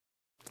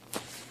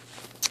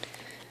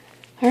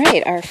All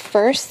right, our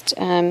first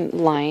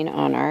line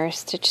on our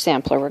stitch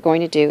sampler we're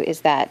going to do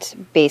is that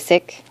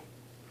basic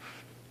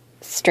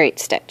straight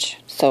stitch.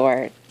 So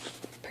our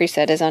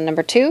preset is on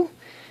number 2.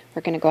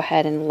 We're going to go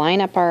ahead and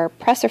line up our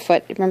presser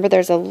foot. Remember,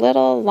 there's a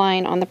little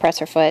line on the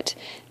presser foot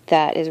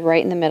that is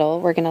right in the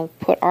middle. We're going to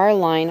put our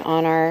line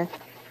on our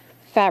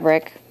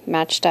fabric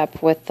matched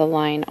up with the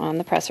line on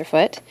the presser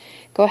foot.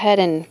 Go ahead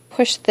and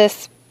push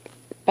this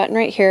button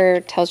right here.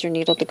 It tells your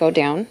needle to go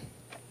down.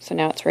 So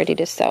now it's ready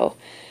to sew.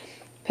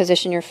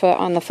 Position your foot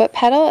on the foot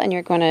pedal, and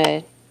you're going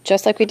to,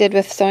 just like we did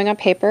with sewing on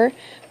paper,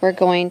 we're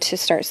going to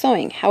start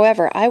sewing.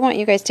 However, I want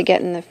you guys to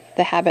get in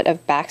the habit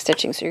of back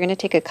stitching. So you're going to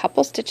take a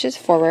couple stitches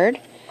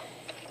forward,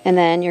 and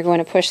then you're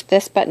going to push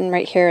this button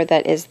right here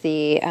that is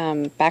the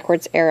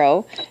backwards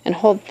arrow, and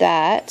hold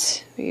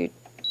that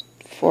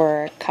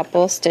for a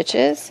couple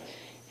stitches,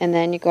 and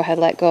then you go ahead,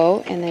 let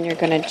go, and then you're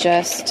going to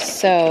just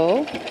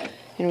sew.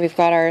 And we've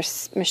got our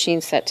machine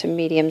set to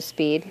medium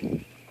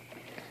speed.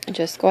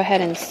 Just go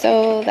ahead and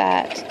sew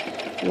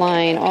that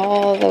line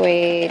all the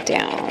way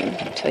down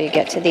until you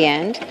get to the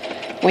end.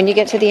 When you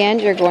get to the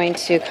end, you're going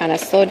to kind of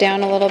slow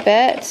down a little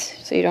bit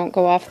so you don't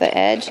go off the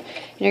edge.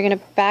 And you're going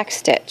to back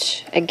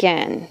stitch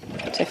again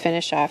to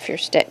finish off your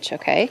stitch,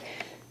 okay?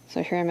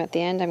 So here I'm at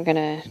the end. I'm going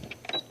to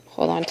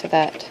hold on to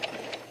that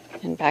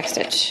and back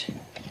stitch.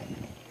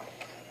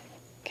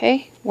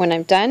 Okay, when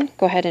I'm done,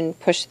 go ahead and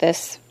push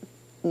this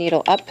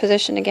needle up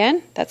position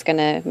again. That's going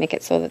to make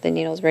it so that the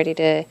needle's ready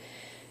to,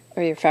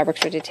 or your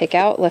fabric's ready to take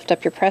out. Lift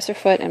up your presser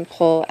foot and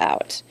pull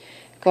out.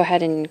 Go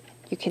ahead and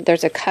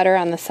there's a cutter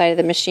on the side of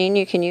the machine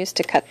you can use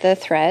to cut the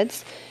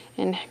threads,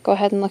 and go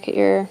ahead and look at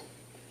your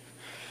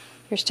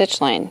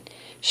stitch line.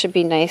 Should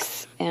be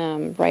nice,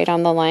 right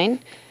on the line.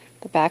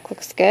 The back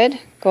looks good.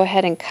 Go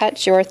ahead and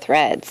cut your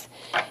threads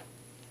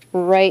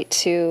right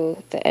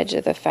to the edge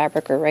of the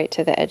fabric, or right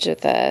to the edge of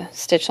the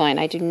stitch line.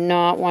 I do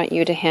not want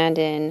you to hand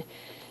in,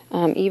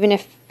 even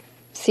if,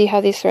 see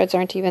how these threads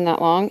aren't even that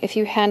long? If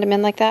you hand them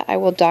in like that, I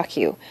will dock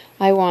you.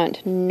 I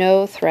want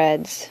no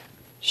threads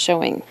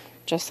showing,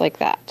 just like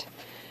that.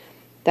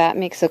 That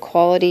makes a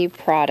quality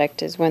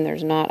product, is when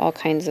there's not all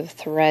kinds of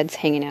threads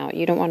hanging out.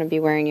 You don't want to be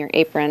wearing your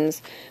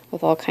aprons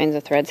with all kinds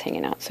of threads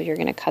hanging out. So you're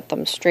going to cut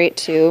them straight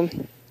to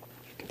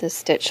the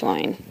stitch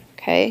line.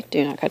 Okay,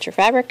 do not cut your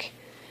fabric,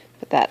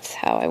 but that's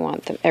how I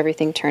want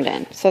everything turned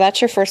in. So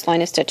that's your first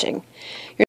line of stitching.